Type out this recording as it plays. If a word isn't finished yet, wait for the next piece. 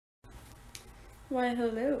Why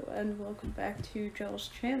hello and welcome back to Joel's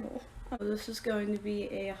channel. This is going to be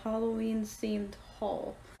a Halloween themed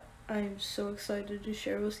haul. I'm so excited to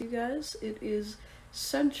share with you guys. It is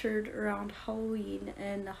centered around Halloween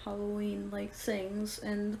and Halloween like things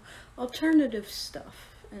and alternative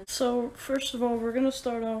stuff. And so first of all, we're going to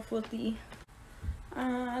start off with the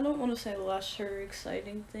I don't want to say lesser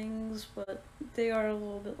exciting things, but they are a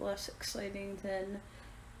little bit less exciting than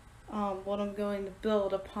what I'm going to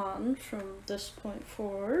build upon from this point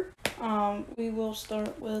forward. We will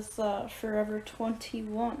start with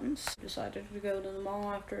Forever21. Decided to go to the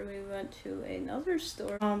mall after we went to another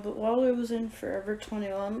store. But while I was in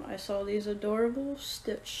Forever21, I saw these adorable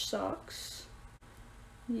Stitch socks.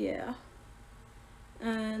 Yeah.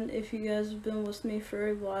 And if you guys have been with me for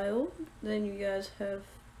a while, then you guys have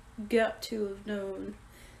got to have known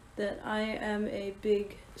that I am a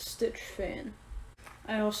big Stitch fan.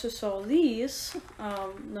 I also saw these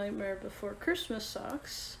Nightmare Before Christmas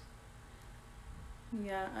socks. You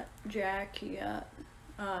got Jack, you got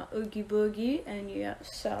Oogie Boogie, and you got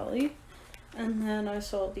Sally. And then I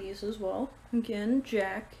saw these as well. Again,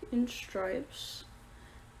 Jack in stripes.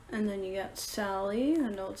 And then you got Sally. I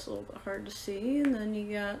know it's a little bit hard to see. And then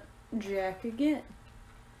you got Jack again.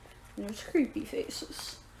 And there's creepy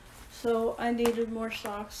faces. So I needed more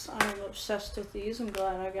socks. I'm obsessed with these. I'm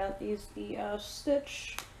glad I got these. The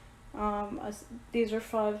Stitch. These are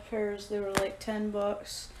 5 pairs. They were like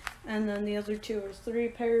 $10. And then the other 2 are 3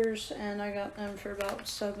 pairs. And I got them for about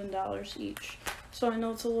 $7 each. So I know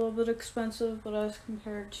it's a little bit expensive, but as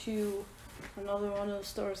compared to another one of the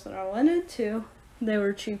stores that I went into, they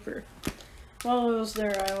were cheaper. While I was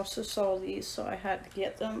there, I also saw these, so I had to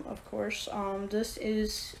get them, of course. This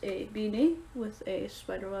is a beanie with a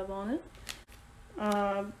spiderweb on it.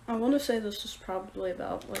 I want to say this is probably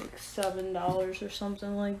about like $7 or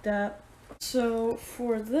something like that. So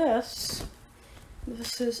for this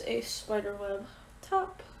is a spiderweb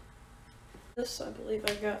top. This, I believe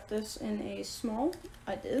I got this in a small.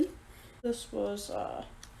 I did. This was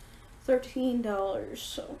 $13,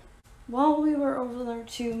 so. While we were over there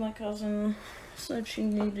too, my cousin said she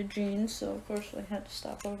needed jeans, so of course we had to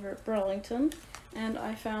stop over at Burlington. And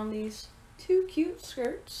I found these 2 cute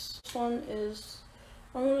skirts. This one is,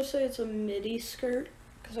 I want to say it's a midi skirt,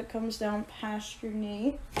 because it comes down past your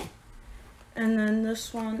knee. And then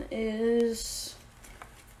this one is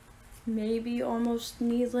maybe almost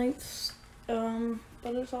knee length, but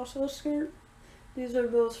it's also a skirt. These are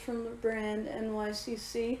both from the brand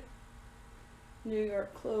NYCC. New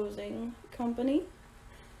York Clothing Company,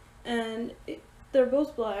 and they're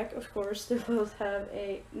both black, of course. They both have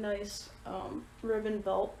a nice ribbon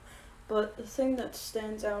belt, but the thing that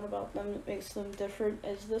stands out about them that makes them different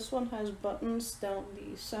is this one has buttons down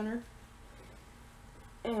the center,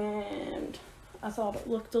 and I thought it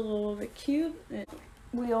looked a little bit cute.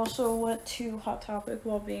 We also went to Hot Topic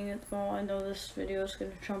while being at the mall. I know this video is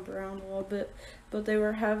going to jump around a little bit, but they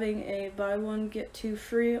were having a buy one get 2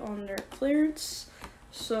 free on their clearance.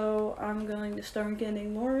 So I'm going to start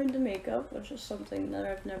getting more into makeup, which is something that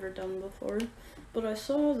I've never done before. But I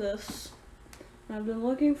saw this, and I've been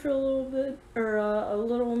looking for a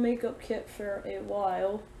little makeup kit for a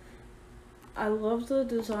while. I love the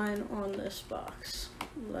design on this box,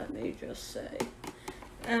 let me just say.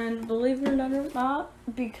 And believe it or not,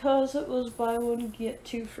 because it was buy one get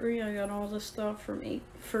 2 free, I got all this stuff for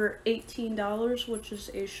 $18, which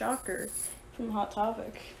is a shocker from Hot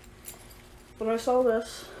Topic. But I saw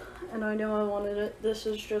this, and I know I wanted it. This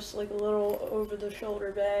is just like a little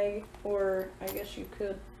over-the-shoulder bag, or I guess you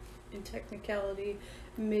could, in technicality,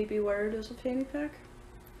 maybe wear it as a fanny pack.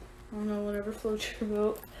 I don't know, whatever floats your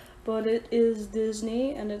boat. But it is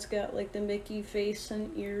Disney, and it's got like the Mickey face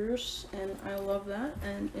and ears, and I love that.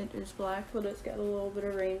 And it is black, but it's got a little bit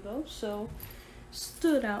of rainbow, so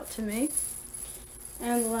stood out to me.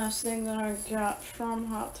 And the last thing that I got from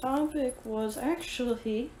Hot Topic was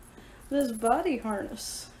actually this body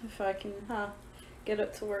harness, if I can get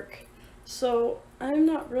it to work. So I'm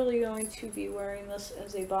not really going to be wearing this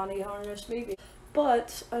as a body harness, maybe.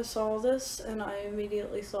 But I saw this, and I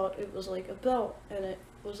immediately thought it was like a belt, and it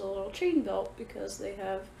was a little chain belt because they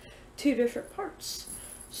have 2 different parts.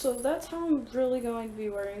 So that's how I'm really going to be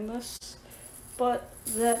wearing this. But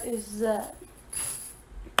that is that.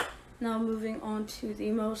 Now moving on to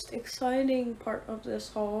the most exciting part of this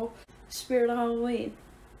haul, Spirit of Halloween.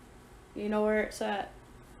 You know where it's at.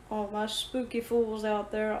 All my spooky fools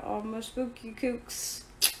out there, all my spooky kooks,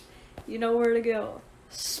 you know where to go.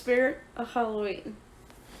 Spirit of Halloween.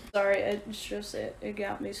 Sorry, it's just, it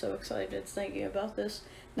got me so excited thinking about this.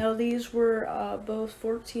 Now these were both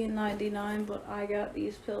 $14.99, but I got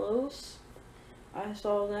these pillows I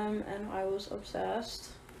saw them and I was obsessed.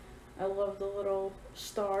 I love the little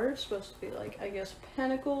star. It's supposed to be like, I guess,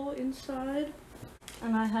 pentacle inside.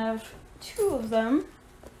 And I have 2 of them.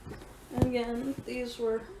 And again, these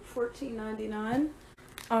were $14.99.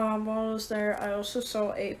 While I was there, I also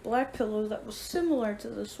saw a black pillow that was similar to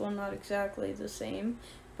this one, not exactly the same.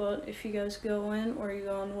 But if you guys go in or you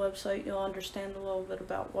go on the website, you'll understand a little bit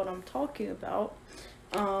about what I'm talking about.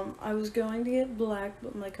 I was going to get black,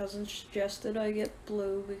 but my cousin suggested I get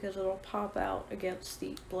blue because it'll pop out against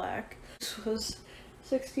the black. This was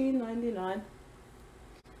 $16.99.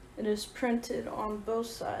 It is printed on both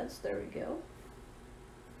sides. There we go.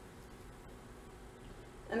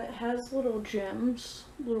 And it has little gems,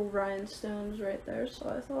 little rhinestones right there, so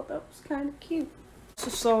I thought that was kind of cute. I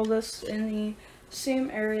also saw this in the same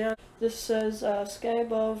area. This says, sky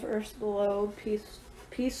above, earth below,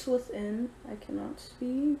 peace within. I cannot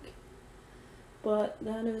speak, but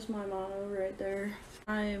that is my motto right there.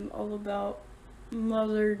 I am all about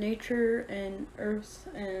Mother Nature and Earth,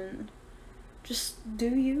 and just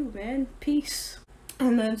do you, man. Peace.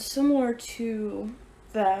 And then similar to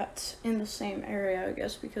that, in the same area, I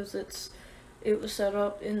guess, because it was set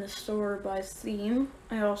up in the store by theme,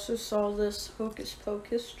 I also saw this Hocus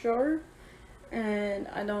Pocus jar. And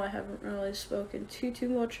I know I haven't really spoken too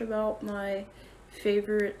much about my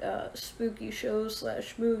favorite spooky shows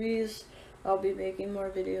 / movies. I'll be making more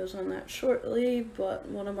videos on that shortly, but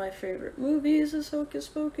one of my favorite movies is Hocus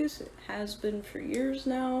Pocus. It has been for years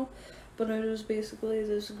now, but it is basically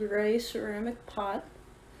this gray ceramic pot,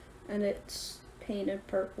 and it's painted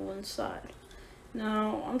purple inside.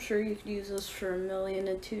 Now, I'm sure you could use this for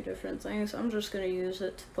 1,000,002 different things. I'm just going to use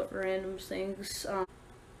it to put random things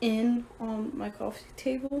in on my coffee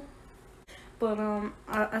table. But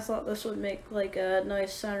I thought this would make like a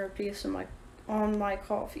nice centerpiece on my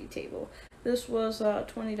coffee table. This was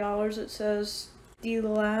 $20. It says the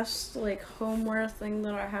last like homeware thing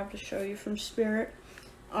that I have to show you from Spirit.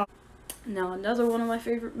 Now another one of my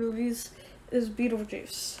favorite movies is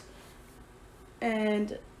Beetlejuice.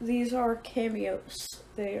 And these are cameos.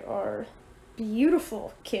 They are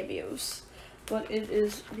beautiful cameos. But it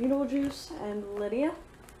is Beetlejuice and Lydia.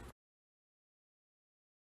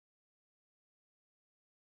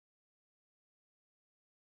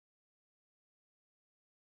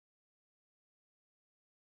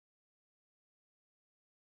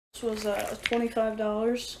 This was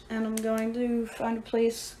 $25, and I'm going to find a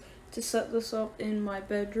place to set this up in my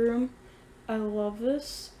bedroom. I love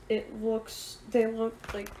this. They look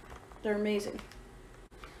like they're amazing.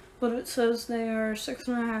 But it says they are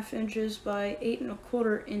 6.5 inches by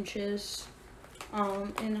 8.25 inches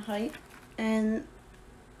in height. And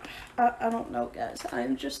I don't know, guys.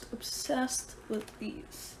 I'm just obsessed with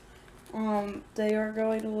these. They are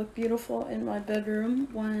going to look beautiful in my bedroom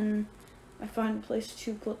when I find a place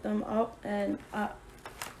to put them up, and I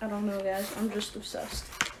don't know, guys. I'm just obsessed.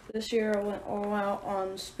 This year I went all out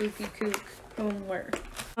on Spooky Kook homeware.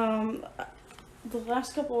 The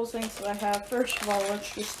last couple of things that I have, first of all,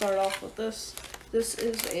 let's just start off with this. This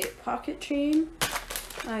is a pocket chain.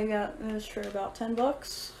 I got this for about 10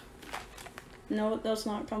 bucks. No, it does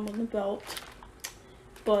not come with a belt,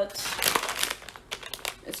 but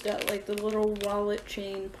it's got like the little wallet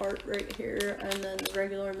chain part right here, and then the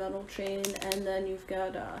regular metal chain, and then you've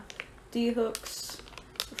got D-hooks.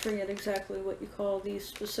 I forget exactly what you call these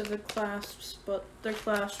specific clasps, but they're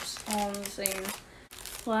clasps on the same.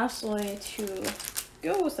 Lastly, to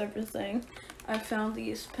go with everything, I found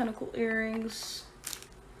these pentacle earrings,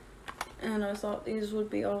 and I thought these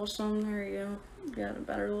would be awesome. There you go. Got a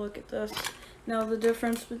better look at this. Now the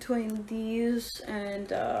difference between these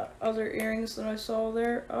and other earrings that I saw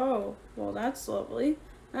there, oh, well that's lovely.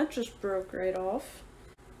 That just broke right off.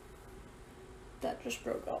 That just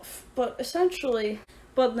broke off. But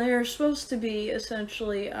they're supposed to be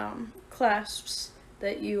essentially clasps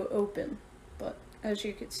that you open. But as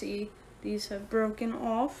you can see, these have broken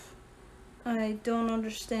off. I don't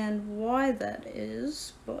understand why that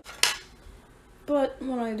is, but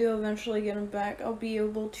when I do eventually get them back, I'll be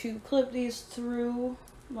able to clip these through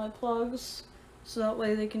my plugs, so that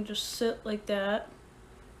way they can just sit like that.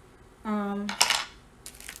 That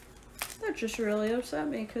just really upset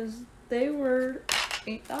me, because they were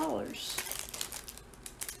 $8.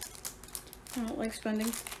 I don't like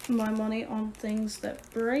spending my money on things that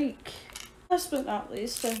break. Last but not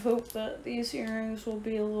least, I hope that these earrings will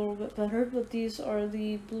be a little bit better, but these are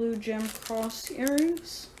the blue gem cross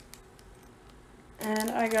earrings.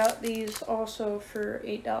 And I got these also for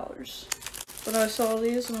 $8. But I saw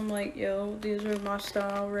these and I'm like, yo, these are my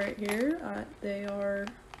style right here. They are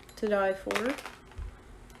to die for.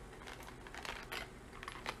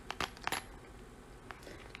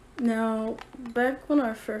 Now, back when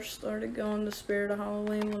I first started going to Spirit of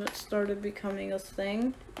Halloween, when it started becoming a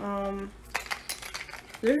thing,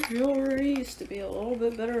 their jewelry used to be a little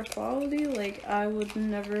bit better quality. Like, I would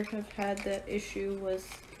never have had that issue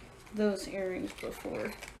with those earrings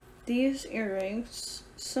before. These earrings,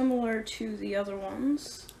 similar to the other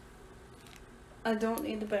ones, I don't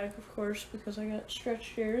need the back, of course, because I got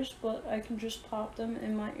stretched ears, but I can just pop them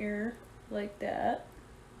in my ear like that,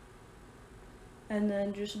 and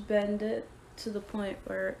then just bend it to the point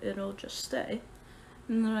where it'll just stay.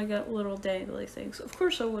 And then I got little dangly things. Of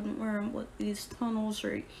course I wouldn't wear them with these tunnels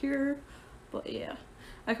right here, but yeah.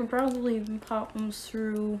 I can probably even pop them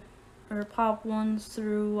through, or pop ones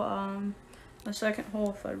through a second hole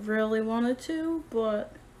if I really wanted to,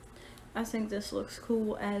 but I think this looks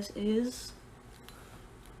cool as is.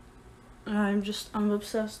 I'm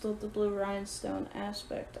obsessed with the blue rhinestone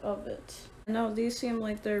aspect of it. No, these seem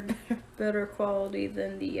like they're better quality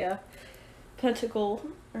than the pentacle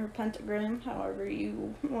or pentagram, however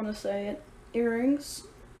you want to say it, earrings.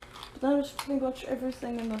 But that is pretty much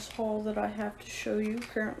everything in this haul that I have to show you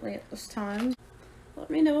currently at this time. Let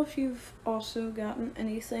me know if you've also gotten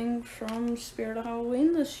anything from Spirit of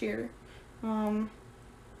Halloween this year.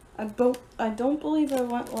 I don't believe I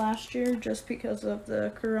went last year just because of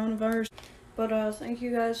the coronavirus. But thank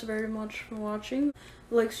you guys very much for watching.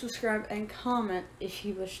 Like, subscribe, and comment if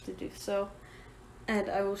you wish to do so. And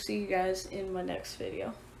I will see you guys in my next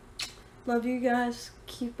video. Love you guys.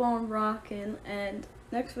 Keep on rocking. And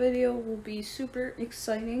next video will be super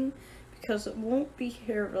exciting because it won't be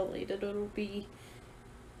hair related. It'll be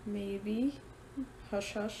maybe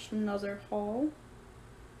hush hush, another haul.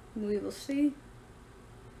 We will see.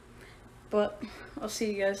 But I'll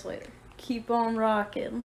see you guys later. Keep on rocking.